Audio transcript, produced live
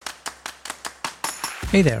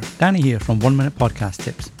Hey there, Danny here from 1 Minute Podcast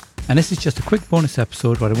Tips, and this is just a quick bonus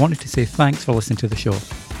episode where I wanted to say thanks for listening to the show.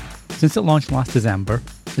 Since it launched last December,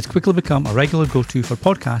 it's quickly become a regular go-to for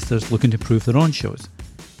podcasters looking to improve their own shows,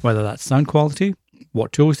 whether that's sound quality,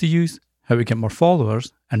 what tools to use, how to get more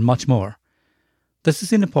followers, and much more. This has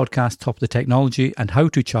seen the podcast top the technology and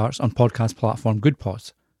how-to charts on podcast platform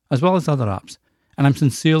Goodpods, as well as other apps, and I'm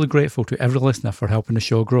sincerely grateful to every listener for helping the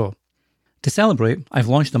show grow. To celebrate, I've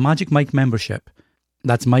launched the Magic Mike membership.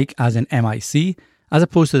 That's Mike as in M-I-C, as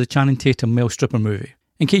opposed to the Channing Tatum male stripper movie,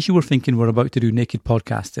 in case you were thinking we're about to do naked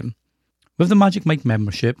podcasting. With the Magic Mike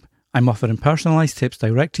membership, I'm offering personalised tips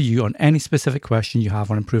direct to you on any specific question you have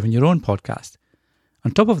on improving your own podcast. On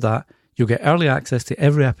top of that, you'll get early access to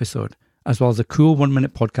every episode, as well as a cool 1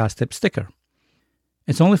 Minute Podcast Tip sticker.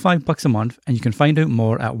 It's only $5 a month, and you can find out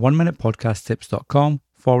more at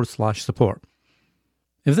 1minutepodcasttips.com/support.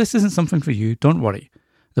 If this isn't something for you, don't worry.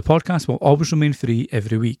 The podcast will always remain free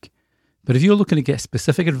every week. But if you're looking to get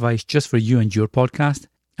specific advice just for you and your podcast,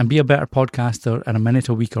 and be a better podcaster in a minute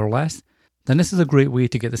a week or less, then this is a great way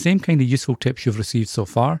to get the same kind of useful tips you've received so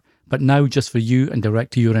far, but now just for you and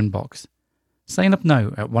direct to your inbox. Sign up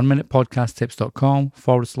now at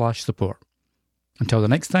 1minutepodcasttips.com/support. Until the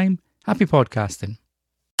next time, happy podcasting.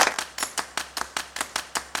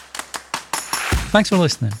 Thanks for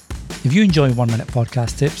listening. If you enjoy 1 Minute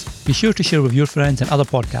Podcast Tips, be sure to share with your friends and other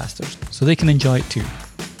podcasters so they can enjoy it too.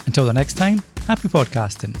 Until the next time, happy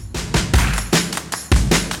podcasting.